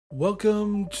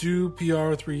Welcome to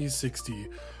PR 360,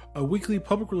 a weekly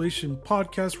public relation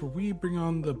podcast where we bring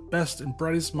on the best and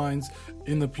brightest minds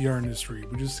in the PR industry.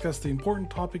 We discuss the important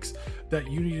topics that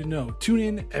you need to know. Tune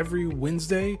in every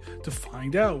Wednesday to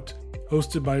find out.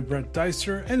 Hosted by Brett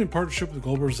Deister and in partnership with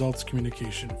Global Results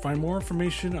Communication. Find more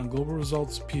information on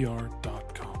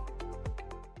globalresultspr.com.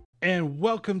 And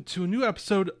welcome to a new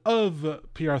episode of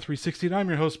PR 360. And I'm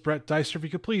your host, Brett Deister. If you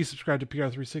could please subscribe to PR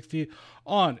 360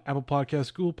 on Apple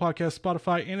Podcasts, Google Podcasts,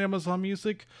 Spotify, and Amazon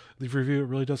Music. Leave a review. It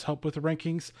really does help with the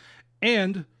rankings.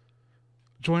 And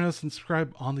join us and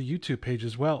subscribe on the YouTube page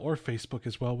as well, or Facebook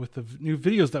as well, with the new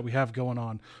videos that we have going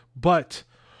on. But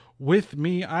with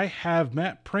me, I have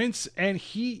Matt Prince, and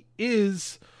he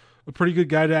is a pretty good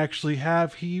guy to actually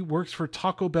have. He works for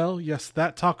Taco Bell. Yes,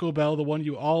 that Taco Bell, the one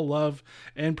you all love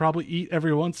and probably eat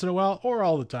every once in a while or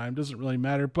all the time. Doesn't really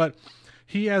matter. But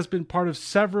he has been part of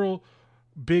several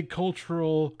big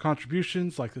cultural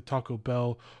contributions like the Taco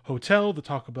Bell Hotel, the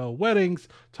Taco Bell Weddings,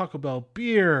 Taco Bell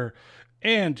Beer.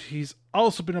 And he's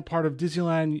also been a part of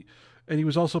Disneyland. And he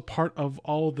was also part of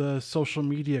all the social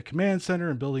media command center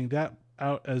and building that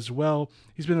out as well.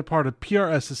 He's been a part of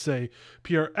PRSA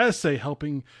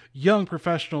helping young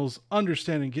professionals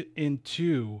understand and get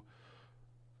into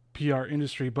PR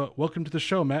industry. But welcome to the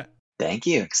show, Matt. Thank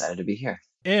you. Excited to be here.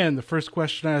 And the first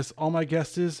question I ask all my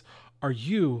guests is, are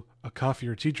you a coffee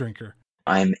or tea drinker?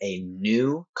 I'm a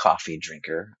new coffee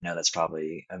drinker. I know that's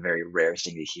probably a very rare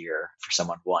thing to hear for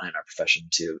someone, one, in our profession,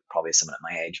 two, probably someone at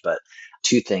my age, but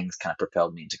two things kind of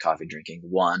propelled me into coffee drinking.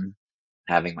 One,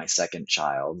 having my second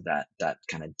child, that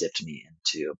kind of dipped me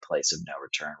into a place of no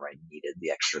return where I needed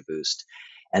the extra boost.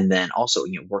 And then also,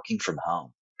 working from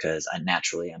home, because I'm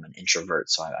an introvert.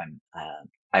 So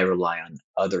I rely on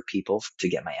other people to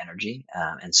get my energy.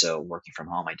 And so working from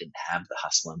home, I didn't have the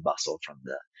hustle and bustle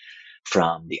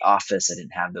from the office. I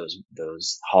didn't have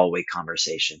those hallway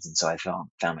conversations. And so I found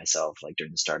myself, like,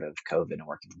 during the start of COVID and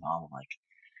working from home, I'm like,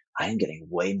 I am getting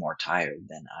way more tired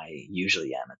than I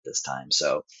usually am at this time.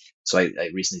 So I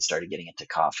recently started getting into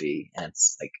coffee, and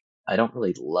it's like, I don't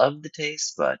really love the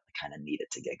taste, but I kind of need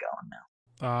it to get going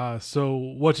now. So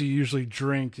what do you usually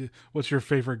drink? What's your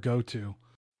favorite go-to?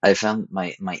 I found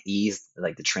my ease,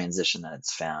 like the transition that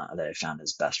I found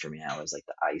is best for me now, is like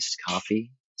the iced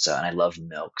coffee. So, and I love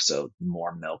milk, so the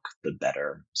more milk, the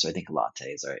better. So I think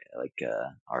lattes are my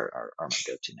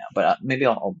go-to now. But maybe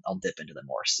I'll dip into the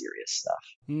more serious stuff.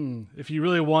 If you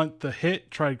really want the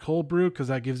hit, try cold brew, because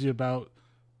that gives you about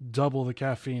double the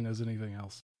caffeine as anything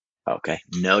else. Okay,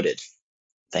 noted.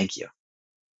 Thank you.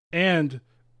 And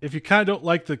if you kind of don't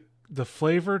like the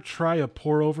flavor, try a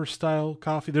pour over style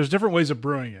coffee. There's different ways of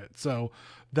brewing it, so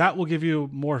that will give you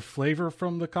more flavor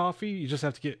from the coffee. You just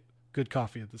have to get good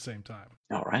coffee at the same time.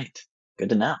 All right. Good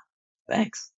to know.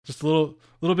 Thanks. Just a little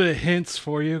bit of hints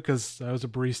for you, because I was a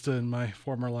barista in my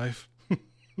former life.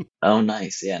 Oh,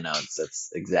 nice. Yeah, no, that's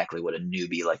exactly what a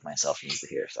newbie like myself needs to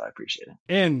hear, so I appreciate it.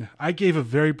 And I gave a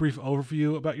very brief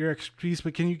overview about your expertise,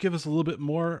 but can you give us a little bit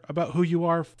more about who you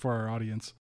are for our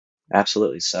audience?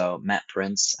 Absolutely. So Matt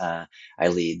Prince, I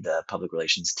lead the public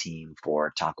relations team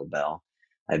for Taco Bell.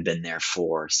 I've been there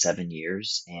for 7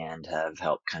 years and have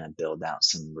helped kind of build out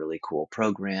some really cool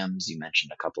programs. You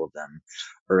mentioned a couple of them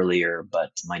earlier,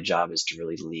 but my job is to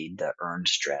really lead the earned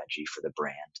strategy for the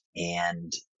brand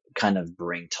and kind of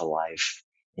bring to life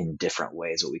in different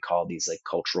ways what we call these like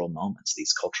cultural moments,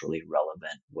 these culturally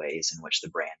relevant ways in which the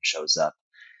brand shows up,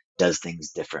 does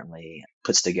things differently,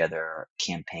 puts together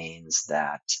campaigns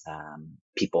that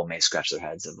people may scratch their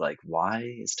heads of like, why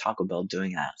is Taco Bell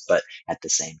doing that? But at the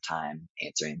same time,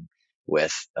 answering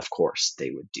with, of course,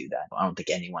 they would do that. I don't think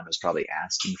anyone was probably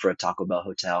asking for a Taco Bell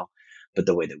hotel, but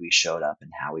the way that we showed up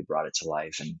and how we brought it to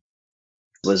life and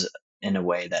was in a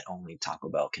way that only Taco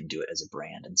Bell can do it as a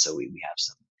brand. And so we have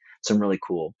some really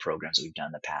cool programs that we've done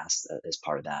in the past as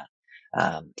part of that.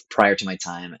 Prior to my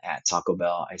time at Taco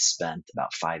Bell, I spent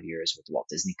about 5 years with the Walt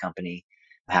Disney Company.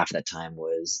 Half of that time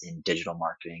was in digital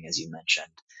marketing, as you mentioned,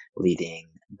 leading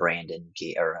brand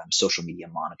or social media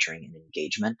monitoring and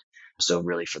engagement. So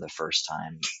really for the first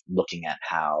time, looking at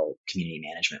how community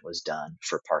management was done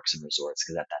for parks and resorts,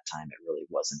 because at that time it really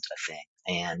wasn't a thing.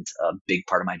 And a big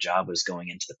part of my job was going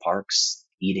into the parks,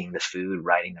 eating the food,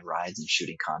 riding the rides, and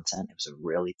shooting content. It was a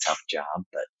really tough job,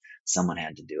 but someone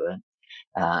had to do it.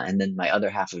 And then my other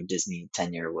half of Disney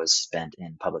tenure was spent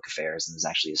in public affairs and was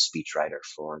actually a speechwriter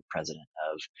for the president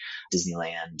of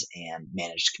Disneyland and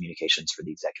managed communications for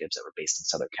the executives that were based in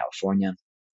Southern California.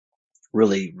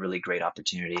 Really, really great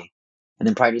opportunity. And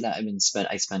then prior to that,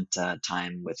 I spent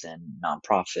time within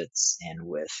nonprofits and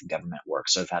with government work.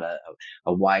 So I've had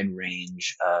a wide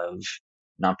range of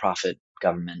nonprofit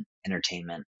government,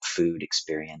 entertainment, food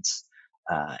experience.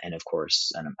 And of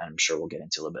course, and I'm sure we'll get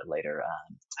into a little bit later,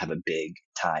 have a big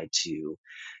tie to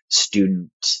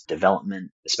student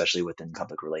development, especially within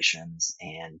public relations,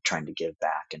 and trying to give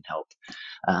back and help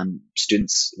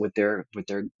students with their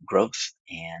growth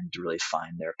and really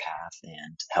find their path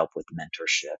and help with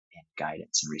mentorship and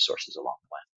guidance and resources along the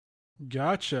way.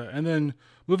 Gotcha. And then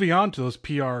moving on to those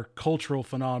PR cultural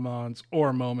phenomenons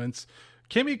or moments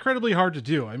can be incredibly hard to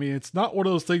do. I mean, it's not one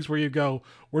of those things where you go,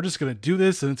 we're just going to do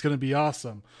this and it's going to be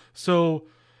awesome. So,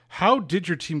 how did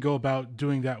your team go about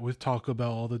doing that with Taco Bell,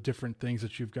 all the different things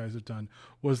that you guys have done?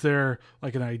 Was there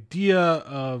like an idea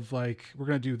of like, we're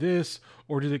going to do this,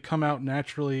 or did it come out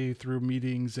naturally through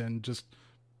meetings and just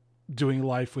doing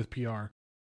life with PR?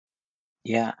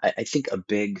 Yeah, I think a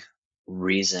big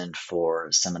reason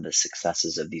for some of the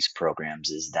successes of these programs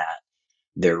is that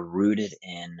they're rooted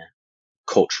in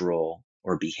cultural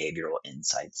or behavioral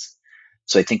insights.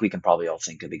 So I think we can probably all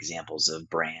think of examples of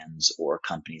brands or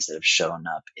companies that have shown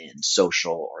up in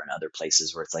social or in other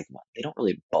places where it's like, well, they don't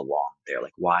really belong there.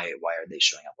 Like, why are they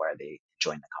showing up? Why are they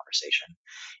joining the conversation?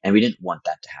 And we didn't want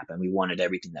that to happen. We wanted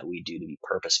everything that we do to be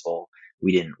purposeful.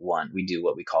 We do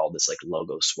what we call this like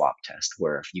logo swap test,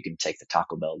 where if you can take the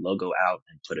Taco Bell logo out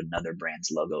and put another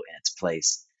brand's logo in its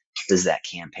place, does that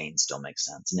campaign still make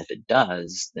sense? And if it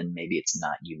does, then maybe it's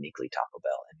not uniquely Taco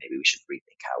Bell, and maybe we should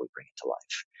rethink how we bring it to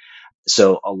life.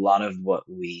 So a lot of what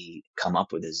we come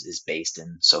up with is based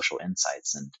in social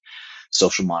insights, and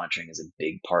social monitoring is a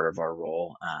big part of our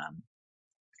role.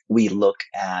 We look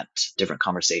at different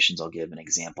conversations. I'll give an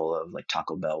example of like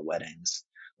Taco Bell weddings,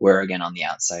 where again on the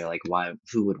outside, you're like, why?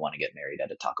 Who would want to get married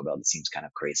at a Taco Bell? That seems kind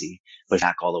of crazy. But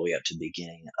back all the way up to the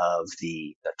beginning of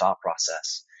the thought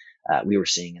process, we were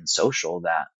seeing in social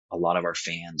that a lot of our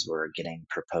fans were getting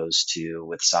proposed to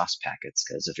with sauce packets,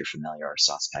 because if you're familiar, our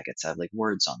sauce packets have like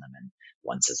words on them, and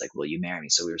one says like, "Will you marry me?"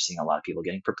 So we were seeing a lot of people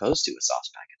getting proposed to with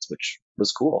sauce packets, which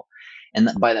was cool. And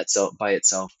by itself, I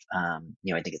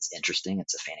think it's interesting.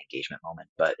 It's a fan engagement moment.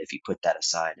 But if you put that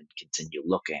aside and continue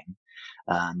looking,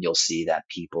 you'll see that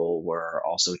people were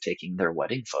also taking their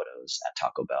wedding photos at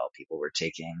Taco Bell. People were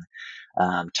taking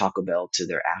Taco Bell to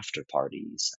their after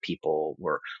parties. People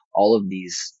were all of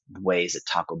these ways that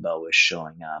Taco Bell was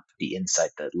showing up. The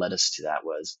insight that led us to that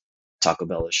was Taco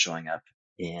Bell is showing up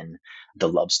in the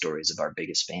love stories of our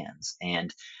biggest fans.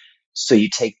 And so you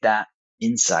take that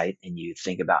insight and you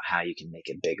think about how you can make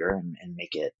it bigger and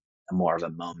make it more of a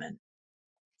moment.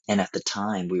 And at the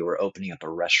time, we were opening up a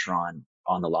restaurant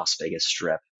on the Las Vegas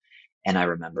Strip. And I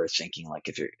remember thinking, like,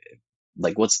 if you're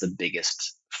like, what's the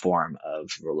biggest form of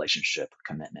relationship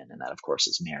commitment? And that, of course,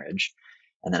 is marriage.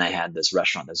 And then I had this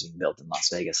restaurant that was being built in Las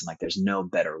Vegas. I'm like, there's no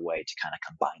better way to kind of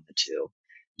combine the two.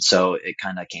 So it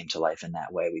kind of came to life in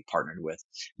that way. We partnered with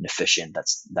an officiant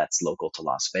that's local to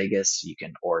Las Vegas. You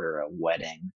can order a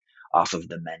wedding off of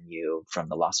the menu from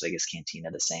the Las Vegas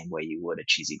Cantina the same way you would a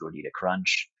cheesy gordita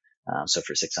crunch. So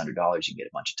for $600, you can get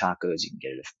a bunch of tacos. You can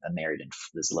get it married in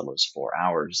as little as 4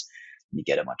 hours. You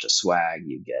get a bunch of swag.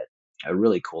 You get a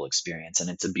really cool experience, and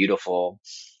it's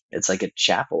like a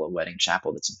chapel, a wedding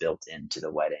chapel that's built into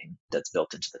the wedding, that's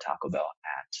built into the Taco Bell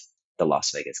at the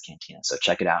Las Vegas Cantina. So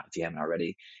check it out if you haven't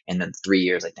already. In the 3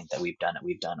 years I think that we've done it,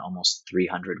 we've done almost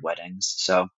 300 weddings.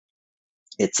 So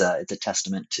it's a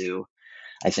testament to,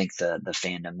 I think, the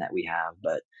fandom that we have.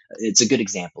 But it's a good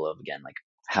example of, again, like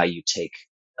how you take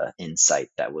insight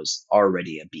that was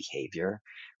already a behavior.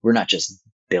 We're not just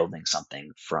building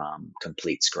something from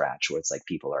complete scratch where it's like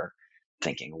people are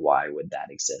thinking, why would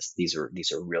that exist? These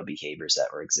are real behaviors that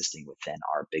are existing within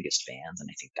our biggest fans, and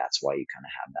I think that's why you kind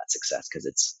of have that success, because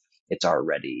it's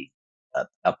already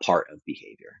a part of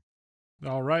behavior.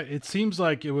 All right. It seems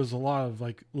like it was a lot of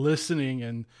like listening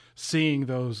and seeing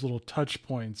those little touch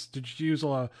points. Did you use a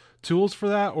lot of tools for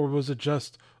that, or was it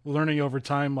just learning over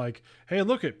time? Like, hey,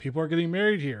 look at people are getting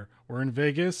married here. We're in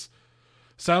Vegas.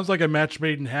 Sounds like a match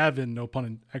made in heaven. No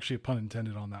pun, actually a pun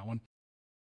intended on that one.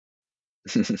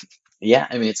 Yeah,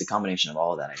 I mean, it's a combination of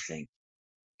all of that. I think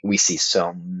we see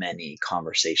so many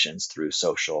conversations through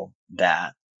social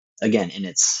that, again, in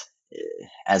its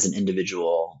as an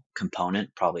individual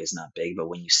component, probably is not big, but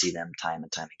when you see them time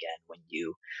and time again, when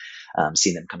you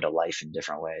see them come to life in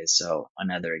different ways. So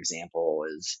another example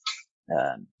is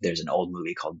there's an old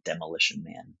movie called Demolition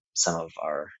Man. Some of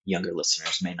our younger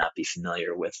listeners may not be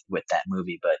familiar with that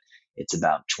movie, but it's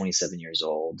about 27 years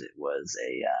old. It was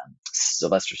a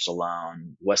Sylvester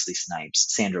Stallone, Wesley Snipes,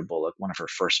 Sandra Bullock, one of her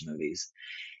first movies.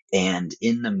 And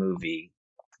in the movie,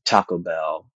 Taco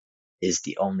Bell is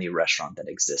the only restaurant that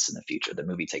exists in the future. The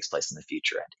movie takes place in the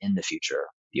future, and in the future,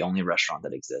 the only restaurant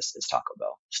that exists is Taco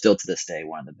Bell. Still to this day,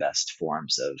 one of the best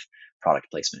forms of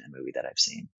product placement in a movie that I've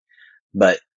seen.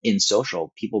 But in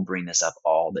social, people bring this up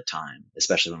all the time,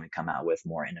 especially when we come out with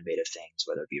more innovative things,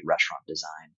 whether it be restaurant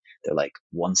design. They're like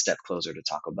one step closer to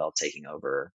Taco Bell taking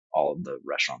over all of the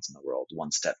restaurants in the world,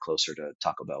 one step closer to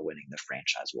Taco Bell winning the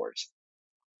franchise wars.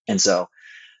 And so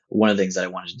one of the things that I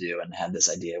wanted to do and had this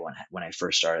idea when I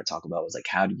first started at Taco Bell was like,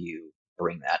 how do you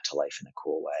bring that to life in a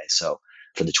cool way? So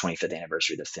for the 25th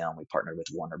anniversary of the film, we partnered with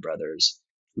Warner Brothers.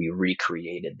 We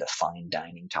recreated the fine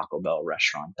dining Taco Bell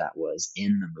restaurant that was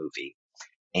in the movie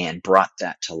and brought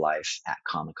that to life at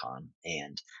Comic Con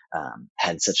and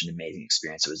had such an amazing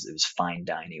experience. It was fine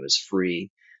dining, it was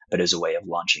free, but it was a way of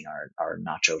launching our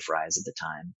nacho fries at the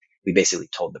time. We basically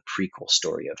told the prequel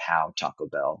story of how Taco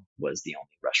Bell was the only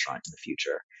restaurant in the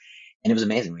future, and it was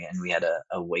amazing. We had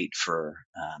a wait for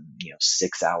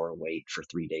 6-hour wait for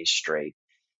 3 days straight.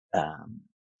 Um,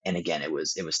 and again, it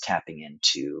was tapping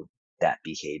into that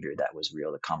behavior that was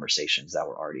real, the conversations that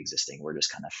were already existing. We're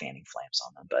just kind of fanning flames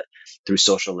on them. But through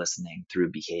social listening,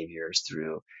 through behaviors,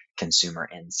 through consumer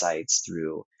insights,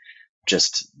 through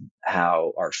just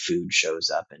how our food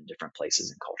shows up in different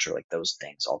places in culture, like those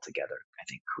things all together, I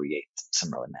think create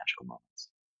some really magical moments.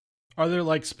 Are there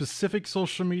like specific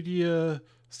social media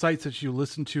sites that you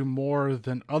listen to more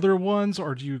than other ones,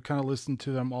 or do you kind of listen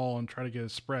to them all and try to get a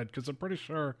spread? Because I'm pretty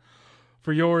sure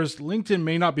for yours, LinkedIn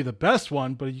may not be the best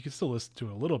one, but you can still listen to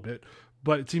it a little bit.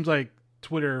 But it seems like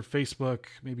Twitter, Facebook,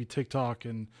 maybe TikTok,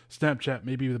 and Snapchat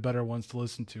may be the better ones to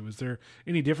listen to. Is there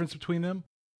any difference between them?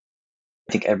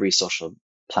 I think every social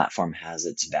platform has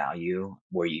its value.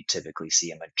 Where you typically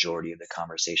see a majority of the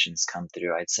conversations come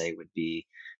through, I'd say would be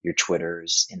your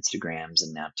Twitters, Instagrams,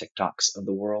 and now TikToks of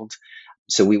the world.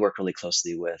 So we work really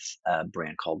closely with a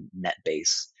brand called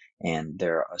NetBase, and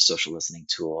they're a social listening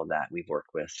tool that we've worked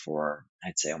with for,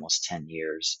 I'd say, almost 10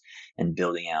 years, and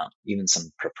building out even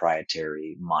some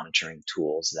proprietary monitoring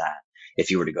tools that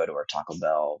if you were to go to our Taco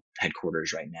Bell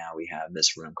headquarters right now, we have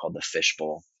this room called the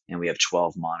Fishbowl, and we have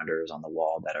 12 monitors on the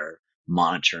wall that are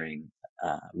monitoring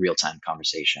real-time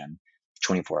conversation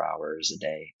 24 hours a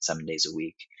day, 7 days a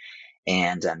week.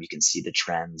 And you can see the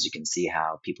trends. You can see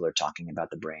how people are talking about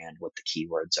the brand, what the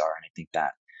keywords are. And I think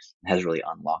that has really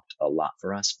unlocked a lot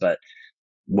for us. But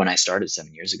when I started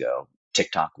 7 years ago,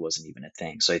 TikTok wasn't even a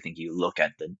thing. So I think you look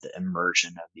at the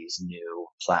immersion of these new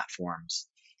platforms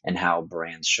and how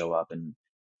brands show up. And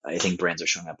I think brands are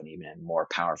showing up in even a more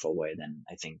powerful way than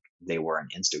I think they were on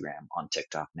Instagram, on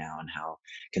TikTok now, and how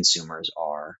consumers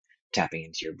are tapping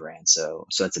into your brand. So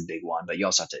that's a big one. But you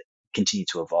also have to continue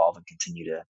to evolve and continue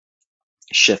to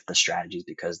shift the strategies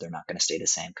because they're not going to stay the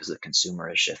same because the consumer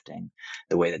is shifting.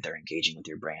 The way that they're engaging with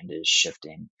your brand is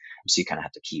shifting. So you kind of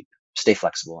have to stay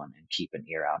flexible and keep an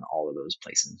ear out in all of those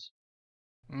places.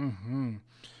 Hmm.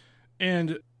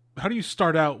 And how do you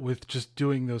start out with just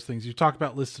doing those things? You talk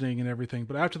about listening and everything,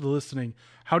 but after the listening,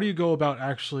 how do you go about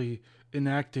actually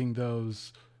enacting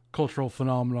those cultural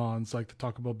phenomenons like the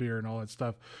Taco Bell beer and all that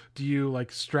stuff? Do you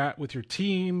like strat with your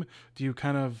team? Do you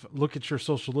kind of look at your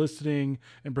social listening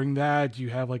and bring that? Do you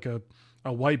have like a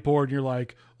whiteboard and you're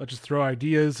like, let's just throw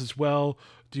ideas as well?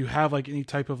 Do you have like any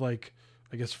type of like,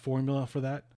 I guess, formula for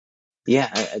that? Yeah,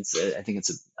 I think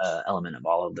it's a element of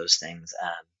all of those things.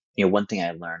 One thing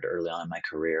I learned early on in my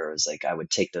career was like I would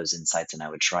take those insights and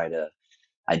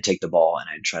I'd take the ball and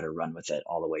I'd try to run with it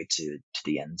all the way to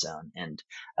the end zone. And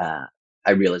uh,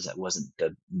 I realized that wasn't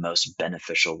the most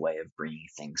beneficial way of bringing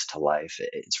things to life.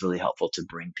 It's really helpful to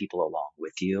bring people along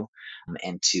with you,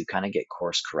 and to kind of get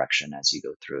course correction as you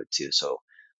go through it too. So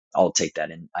I'll take that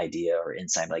idea or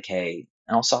insight, like, hey,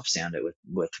 and I'll soft sound it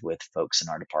with folks in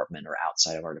our department or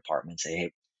outside of our department. Say,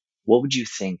 hey, what would you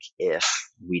think if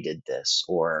we did this,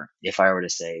 or if I were to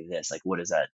say this? Like, what does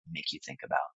that make you think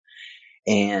about?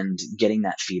 And getting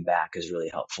that feedback is really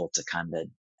helpful to kind of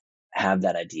have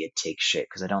that idea take shape,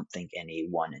 because I don't think any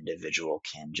one individual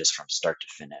can just from start to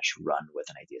finish run with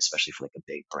an idea, especially for like a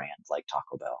big brand like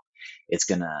Taco Bell. It's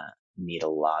gonna need a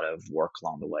lot of work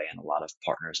along the way and a lot of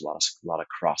partners, a lot of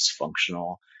cross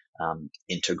functional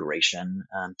integration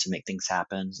to make things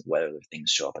happen. Whether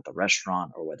things show up at the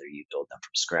restaurant or whether you build them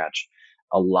from scratch,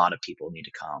 a lot of people need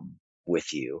to come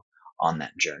with you on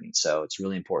that journey. So it's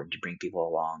really important to bring people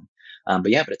along,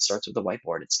 but it starts with the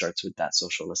whiteboard. It starts with that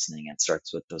social listening. It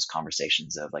starts with those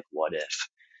conversations of like, what if,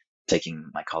 taking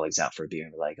my colleagues out for a beer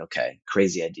and be like, okay,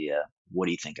 crazy idea. What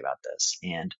do you think about this?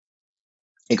 And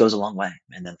it goes a long way.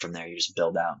 And then from there, you just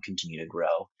build out and continue to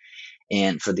grow.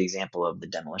 And for the example of the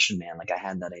Demolition Man, like I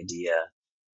had that idea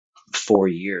 4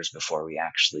 years before we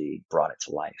actually brought it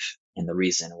to life. And the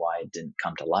reason why it didn't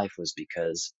come to life was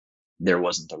because there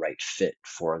wasn't the right fit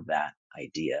for that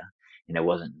idea. And it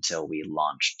wasn't until we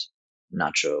launched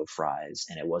nacho fries.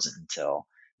 And it wasn't until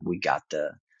we got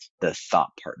the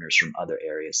thought partners from other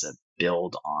areas that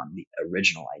build on the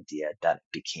original idea that it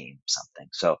became something.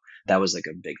 So that was like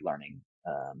a big learning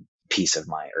piece of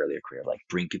my earlier career, like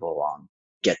bring people along,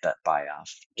 get that buy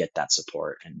off, get that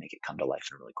support, and make it come to life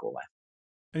in a really cool way.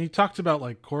 And you talked about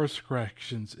like course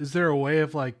corrections. Is there a way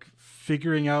of like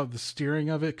figuring out the steering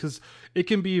of it? Because it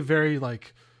can be very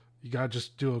like you gotta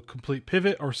just do a complete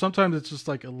pivot, or sometimes it's just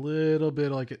like a little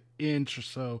bit like an inch or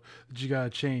so that you gotta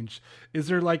change. Is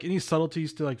there like any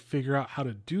subtleties to like figure out how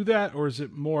to do that, or is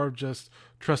it more of just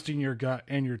trusting your gut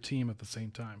and your team at the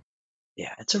same time?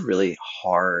 Yeah, it's a really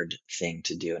hard thing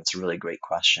to do. And it's a really great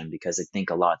question because I think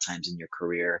a lot of times in your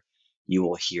career, you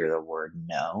will hear the word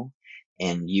no,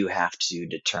 and you have to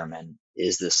determine,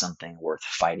 is this something worth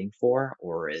fighting for?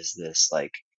 Or is this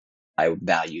like, I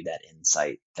value that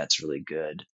insight. That's really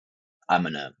good. I'm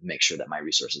going to make sure that my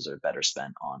resources are better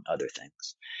spent on other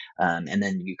things. And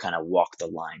then you kind of walk the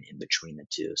line in between the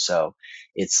two. So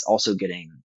it's also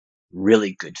getting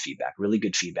really good feedback. Really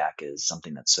good feedback is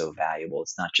something that's so valuable.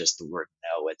 It's not just the word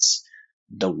no, it's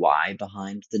the why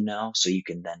behind the no. So you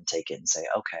can then take it and say,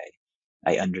 okay,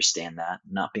 I understand that,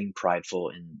 not being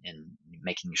prideful in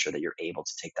making sure that you're able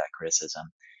to take that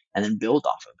criticism and then build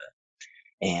off of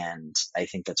it. And I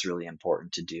think that's really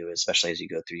important to do, especially as you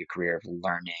go through your career of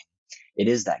learning. It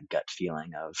is that gut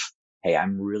feeling of, hey,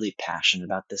 I'm really passionate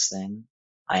about this thing.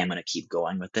 I am going to keep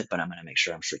going with it, but I'm going to make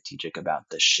sure I'm strategic about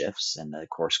the shifts and the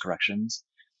course corrections.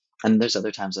 And there's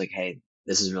other times like, hey,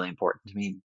 this is really important to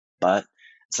me, but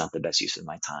it's not the best use of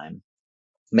my time.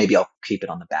 Maybe I'll keep it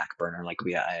on the back burner. Like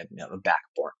I have, a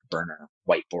burner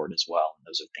whiteboard as well. And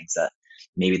those are things that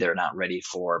maybe they're not ready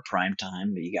for prime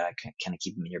time, but you got to kind of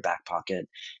keep them in your back pocket.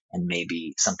 And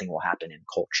maybe something will happen in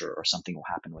culture or something will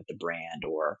happen with the brand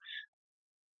or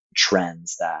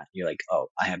trends that you're like, oh,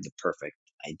 I have the perfect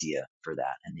idea for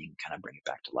that. And you can kind of bring it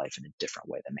back to life in a different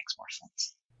way that makes more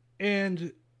sense.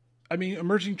 And I mean,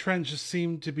 emerging trends just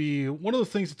seem to be one of the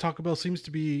things that Taco Bell seems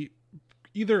to be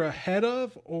either ahead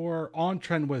of or on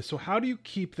trend with. So how do you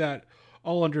keep that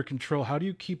all under control? How do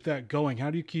you keep that going?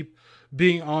 How do you keep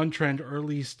being on trend, or at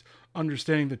least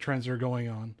understanding the trends that are going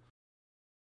on?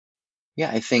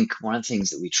 Yeah, I think one of the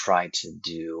things that we try to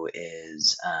do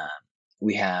is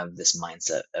we have this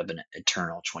mindset of an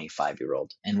eternal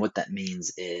 25-year-old. And what that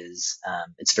means is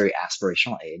it's a very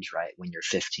aspirational age, right? When you're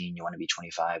 15, you want to be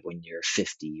 25. When you're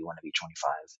 50, you want to be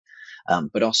 25.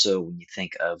 But also, when you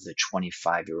think of the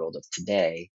 25-year-old of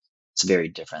today, it's very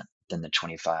different than the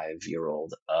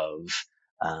 25-year-old of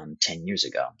 10 years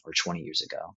ago or 20 years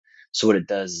ago. So, what it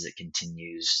does is it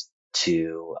continues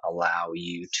to allow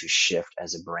you to shift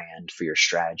as a brand for your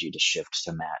strategy to shift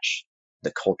to match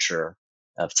the culture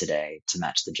of today, to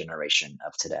match the generation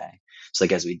of today. So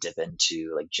like as we dip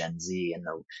into like Gen Z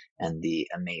and the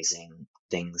amazing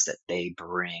things that they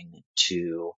bring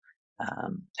to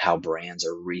how brands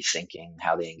are rethinking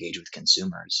how they engage with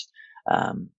consumers.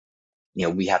 Um,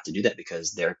 we have to do that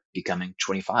because they're becoming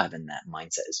 25 and that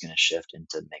mindset is going to shift and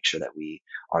to make sure that we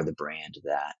are the brand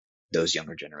that those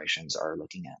younger generations are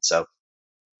looking at. So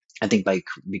I think by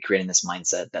creating this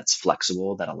mindset that's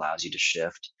flexible, that allows you to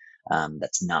shift,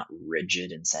 that's not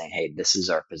rigid and saying, "Hey, this is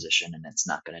our position and it's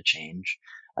not going to change."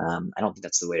 I don't think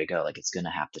that's the way to go. Like it's going to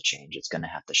have to change. It's going to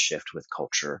have to shift with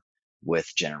culture,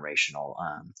 with generational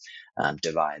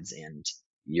divides, and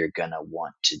you're going to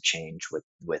want to change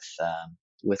with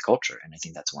culture. And I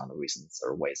think that's one of the reasons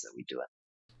or ways that we do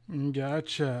it.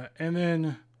 Gotcha. And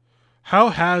then how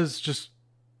has just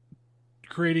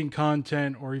creating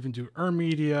content or even do earn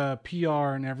media,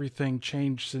 PR, and everything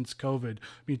changed since COVID?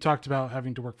 I mean, you talked about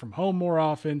having to work from home more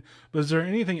often, but is there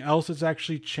anything else that's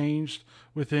actually changed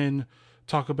within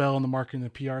Taco Bell and the marketing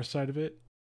and the PR side of it?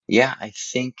 Yeah, I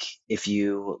think if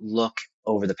you look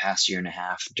over the past year and a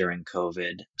half during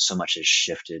COVID, so much has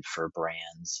shifted for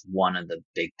brands. One of the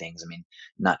big things, I mean,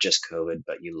 not just COVID,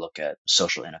 but you look at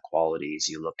social inequalities,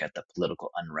 you look at the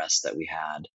political unrest that we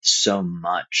had. So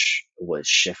much was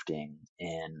shifting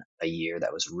in a year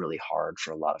that was really hard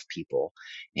for a lot of people,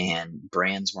 and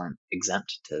brands weren't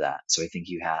exempt to that. So I think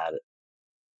you had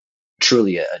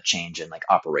truly a change in like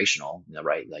operational,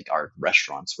 right? Like our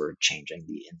restaurants were changing.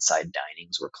 The inside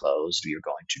dinings were closed. We were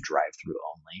going to drive through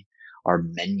only. Our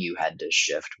menu had to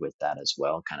shift with that as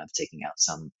well, kind of taking out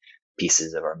some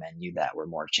pieces of our menu that were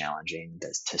more challenging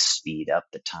to speed up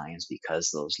the times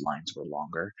because those lines were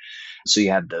longer. So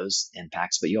you have those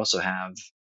impacts, but you also have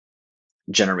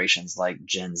generations like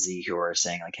Gen Z who are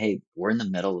saying like, hey, we're in the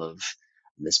middle of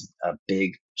this a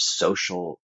big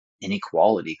social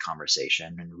inequality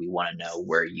conversation, and we want to know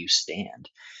where you stand.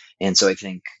 And so I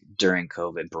think during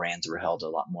COVID, brands were held a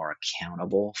lot more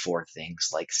accountable for things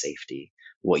like safety,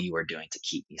 what you are doing to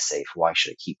keep me safe. Why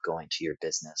should I keep going to your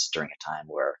business during a time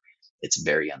where it's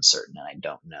very uncertain and I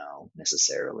don't know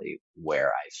necessarily where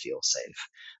I feel safe?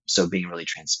 So being really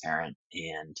transparent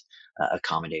and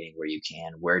accommodating where you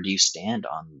can. Where do you stand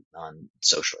on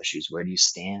social issues? Where do you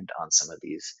stand on some of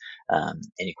these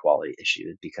inequality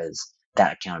issues? Because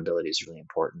that accountability is really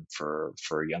important for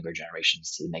younger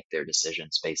generations to make their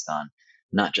decisions based on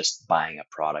not just buying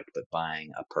a product, but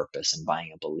buying a purpose and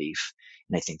buying a belief.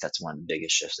 And I think that's one of the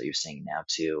biggest shifts that you're seeing now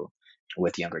too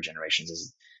with younger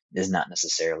generations is not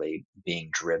necessarily being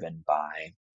driven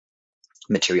by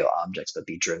material objects, but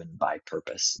be driven by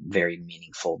purpose. Very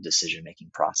meaningful decision making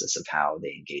process of how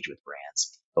they engage with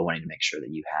brands, but wanting to make sure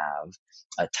that you have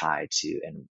a tie to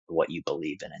and what you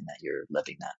believe in and that you're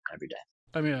living that every day.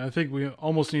 I mean, I think we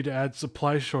almost need to add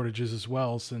supply shortages as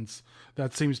well, since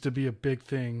that seems to be a big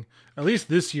thing, at least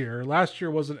this year. Last year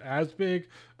wasn't as big,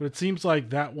 but it seems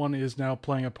like that one is now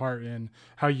playing a part in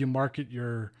how you market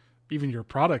even your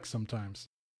products sometimes.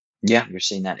 Yeah, you're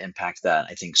seeing that impact that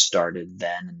I think started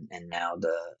then, and now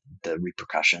the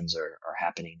repercussions are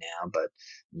happening now. But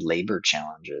labor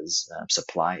challenges,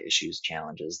 supply issues,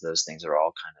 challenges, those things are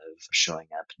all kind of showing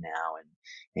up now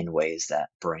in ways that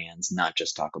brands, not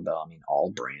just Taco Bell, I mean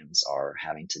all brands are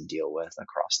having to deal with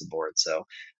across the board. So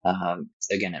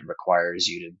again, it requires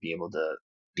you to be able to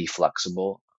be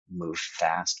flexible, move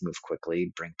fast, move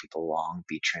quickly, bring people along,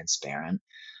 be transparent,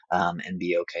 and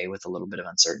be okay with a little bit of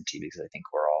uncertainty, because I think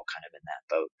we're all kind of in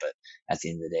that boat. But at the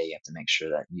end of the day, you have to make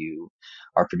sure that you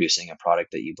are producing a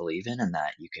product that you believe in and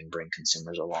that you can bring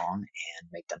consumers along and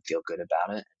make them feel good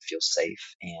about it, and feel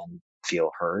safe and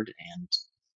feel heard. And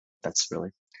that's really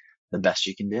the best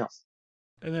you can do.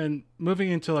 And then moving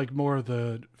into like more of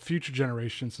the future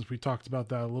generation, since we talked about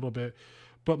that a little bit,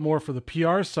 but more for the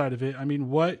PR side of it. I mean,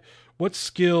 what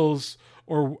skills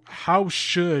or how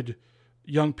should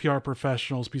young PR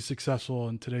professionals be successful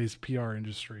in today's PR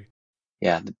industry?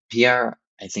 Yeah, the PR,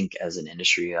 I think as an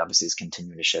industry, obviously is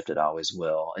continuing to shift. It always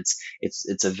will.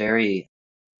 It's a very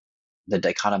the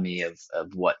dichotomy of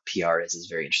what PR is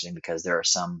very interesting, because there are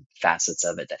some facets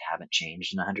of it that haven't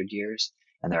changed in 100 years,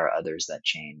 and there are others that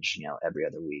change, every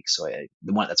other week. So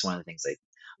that's one of the things I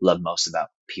love most about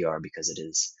PR, because it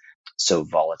is so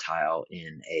volatile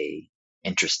in a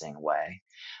interesting way.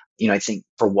 I think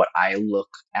for what I look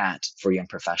at for young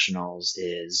professionals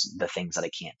is the things that I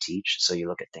can't teach. So you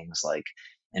look at things like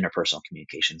interpersonal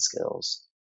communication skills,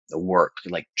 the work,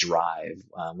 like drive,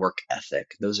 work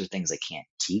ethic. Those are things I can't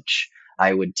teach.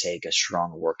 I would take a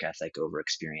strong work ethic over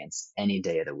experience any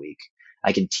day of the week.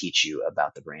 I can teach you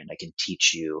about the brand. I can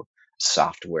teach you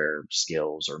software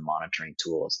skills or monitoring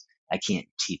tools. I can't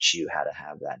teach you how to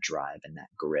have that drive and that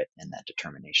grit and that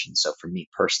determination. So for me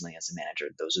personally, as a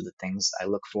manager, those are the things I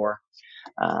look for.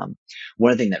 Um,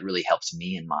 One thing that really helped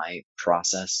me in my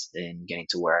process in getting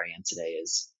to where I am today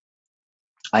is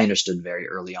I understood very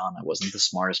early on I wasn't the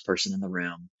smartest person in the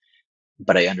room,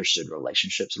 but I understood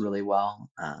relationships really well.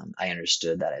 I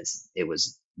understood that it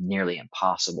was nearly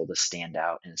impossible to stand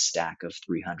out in a stack of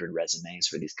 300 resumes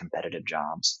for these competitive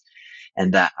jobs,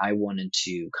 and that I wanted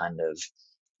to kind of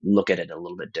look at it a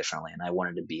little bit differently. And I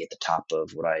wanted to be at the top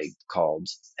of what I called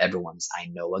everyone's I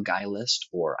know a guy list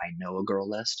or I know a girl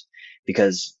list,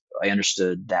 because I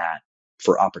understood that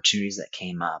for opportunities that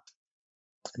came up,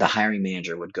 the hiring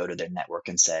manager would go to their network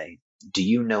and say, do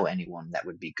you know anyone that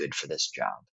would be good for this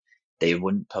job? They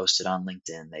wouldn't post it on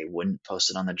LinkedIn. They wouldn't post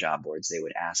it on the job boards. They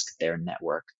would ask their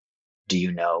network, do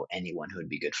you know anyone who would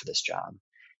be good for this job?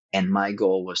 And my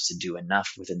goal was to do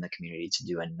enough within the community, to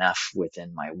do enough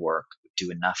within my work,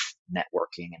 do enough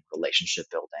networking and relationship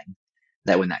building,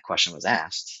 that when that question was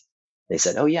asked, they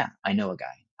said, oh, yeah, I know a guy.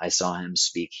 I saw him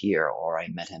speak here, or I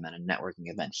met him at a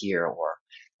networking event here, or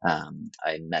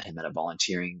I met him at a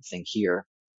volunteering thing here.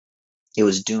 It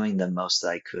was doing the most that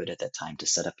I could at that time to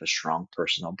set up a strong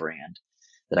personal brand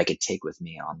that I could take with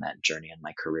me on that journey in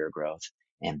my career growth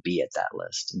and be at that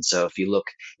list. And so if you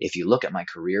look at my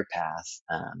career path,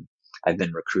 I've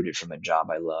been recruited from a job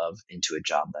I love into a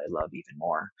job that I love even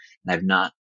more. And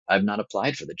I've not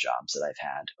applied for the jobs that I've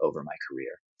had over my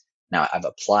career. Now I've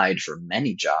applied for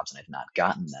many jobs and I've not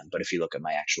gotten them. But if you look at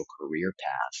my actual career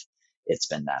path, it's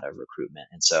been that of recruitment.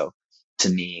 And so to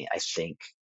me, I think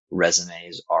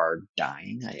resumes are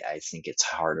dying. I think it's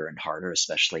harder and harder,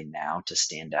 especially now, to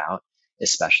stand out,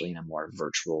 especially in a more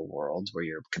virtual world where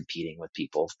you're competing with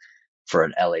people for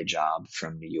an LA job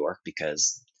from New York,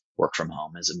 because work from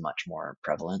home is much more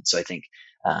prevalent. So I think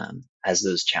as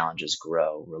those challenges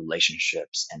grow,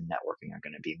 relationships and networking are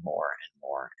going to be more and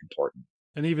more important.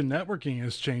 And even networking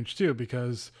has changed too,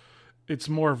 because it's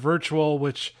more virtual,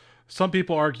 which some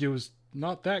people argue is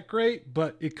not that great,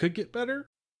 but it could get better.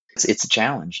 It's a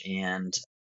challenge. And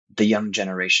the young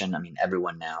generation, I mean,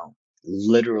 everyone now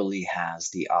literally has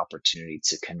the opportunity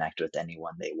to connect with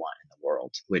anyone they want in the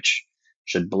world, which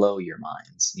should blow your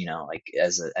minds. Like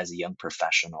as a young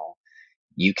professional,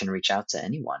 you can reach out to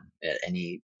anyone at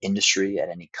any industry, at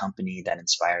any company that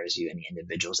inspires you, any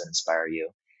individuals that inspire you.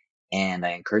 And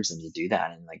I encourage them to do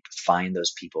that and like find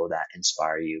those people that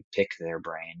inspire you, pick their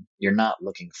brain. You're not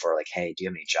looking for like, hey, do you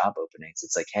have any job openings?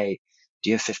 It's like, hey, do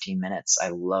you have 15 minutes? I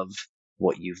love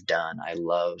what you've done. I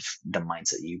love the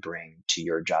mindset you bring to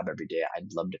your job every day.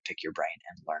 I'd love to pick your brain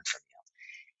and learn from you.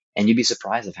 And you'd be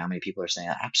surprised of how many people are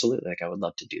saying, absolutely, like I would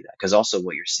love to do that. Because also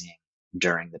what you're seeing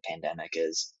during the pandemic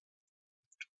is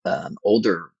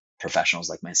older professionals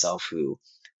like myself who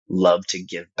love to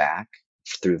give back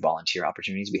through volunteer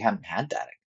opportunities. We haven't had that.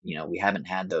 We haven't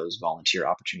had those volunteer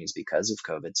opportunities because of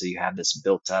COVID. So you have this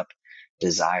built up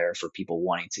desire for people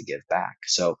wanting to give back.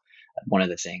 So one of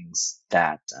the things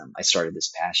that I started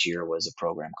this past year was a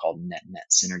program called Net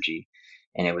Synergy,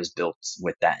 and it was built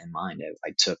with that in mind.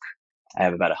 I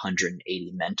have about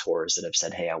 180 mentors that have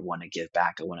said, hey, I want to give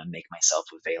back. I want to make myself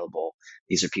available.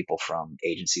 These are people from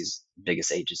agencies,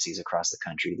 biggest agencies across the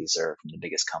country. These are from the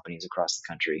biggest companies across the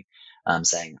country,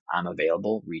 saying, I'm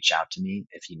available. Reach out to me.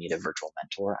 If you need a virtual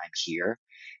mentor, I'm here.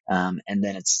 And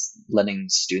then it's letting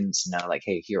students know, like,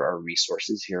 hey, here are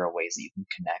resources. Here are ways that you can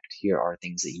connect. Here are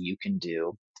things that you can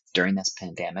do during this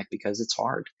pandemic, because it's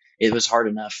hard. It was hard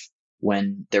enough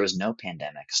when there was no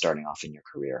pandemic starting off in your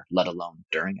career, let alone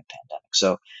during a pandemic.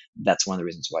 So that's one of the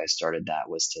reasons why I started that,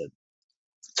 was to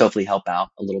hopefully help out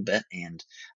a little bit and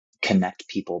connect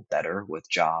people better with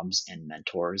jobs and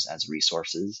mentors as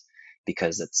resources,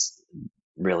 because that's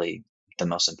really the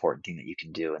most important thing that you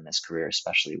can do in this career,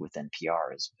 especially within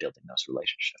PR, is building those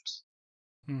relationships.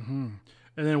 Mm-hmm.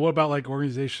 And then what about like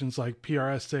organizations like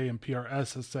PRSA and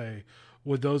PRSSA?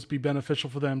 Would those be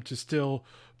beneficial for them to still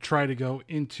try to go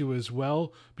into as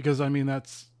well? Because I mean,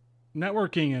 that's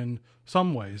networking in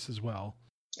some ways as well.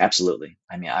 Absolutely.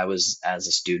 I mean, as a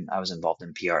student, I was involved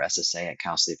in PRSSA at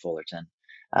Cal State Fullerton.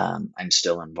 I'm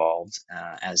still involved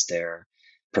as their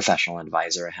professional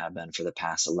advisor. I have been for the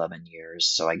past 11 years.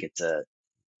 So I get to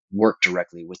work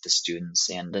directly with the students,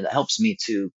 and it helps me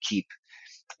to keep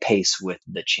pace with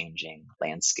the changing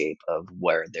landscape of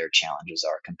where their challenges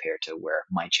are compared to where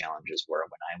my challenges were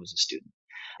when I was a student.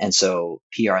 And so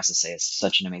PRSSA is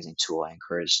such an amazing tool. I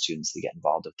encourage students to get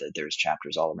involved with it. There's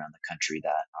chapters all around the country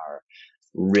that are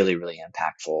really, really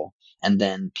impactful. And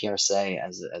then PRSA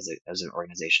as an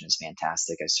organization is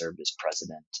fantastic. I served as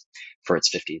president for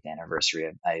its 50th anniversary.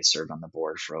 I served on the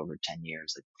board for over 10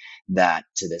 years. That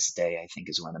to this day, I think,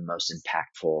 is one of the most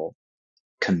impactful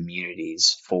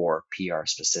communities for PR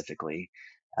specifically,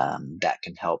 that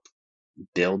can help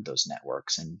build those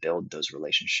networks and build those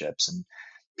relationships. And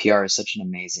PR is such an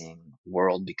amazing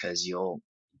world, because you'll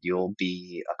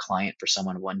be a client for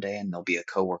someone one day, and they'll be a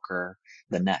coworker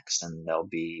the next, and they'll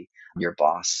be your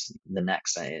boss the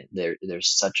next.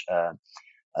 There's such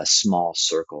a small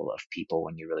circle of people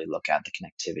when you really look at the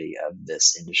connectivity of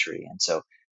this industry. And so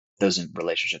those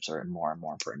relationships are more and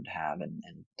more important to have. And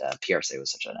PRSA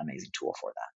was such an amazing tool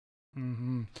for that.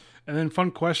 Mm-hmm. And then fun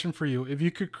question for you. If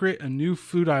you could create a new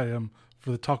food item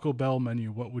for the Taco Bell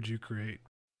menu, what would you create?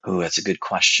 Oh, that's a good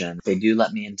question. They do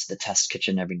let me into the test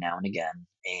kitchen every now and again.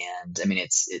 And I mean,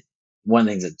 one of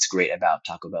the things that's great about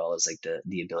Taco Bell is like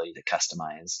the ability to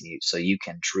customize. So you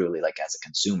can truly, like as a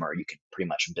consumer, you can pretty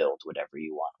much build whatever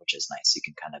you want, which is nice. You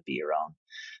can kind of be your own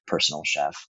personal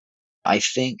chef. I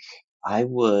think I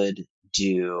would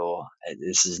do,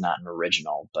 this is not an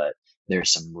original, but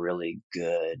there's some really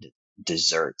good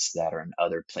desserts that are in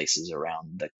other places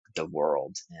around the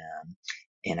world.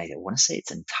 And I want to say it's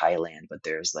in Thailand, but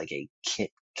there's like a Kit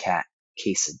Kat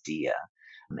quesadilla,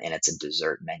 and it's a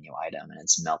dessert menu item, and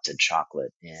it's melted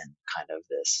chocolate in kind of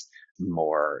this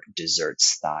more dessert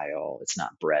style. It's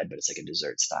not bread, but it's like a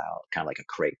dessert style, kind of like a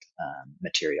crepe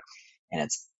material, and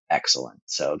it's excellent.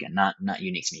 So again, not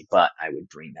unique to me, but I would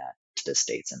bring that to the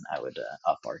States, and I would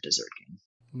up our dessert game.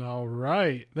 All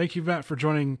right. Thank you, Matt, for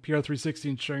joining PR360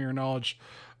 and sharing your knowledge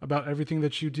about everything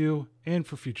that you do and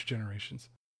for future generations.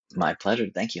 My pleasure.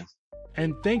 Thank you.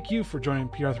 And thank you for joining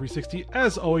PR360.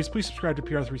 As always, please subscribe to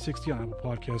PR360 on Apple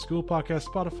Podcasts, Google Podcasts,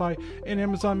 Spotify, and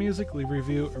Amazon Music. Leave a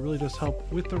review. It really does help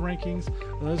with the rankings.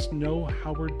 Let us know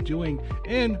how we're doing.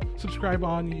 And subscribe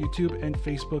on YouTube and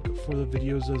Facebook for the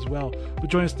videos as well. But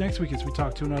join us next week as we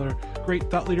talk to another great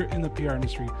thought leader in the PR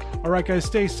industry. All right, guys,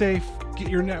 stay safe. Get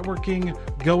your networking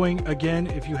going again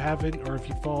if you haven't or if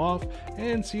you fall off.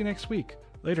 And see you next week.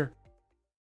 Later.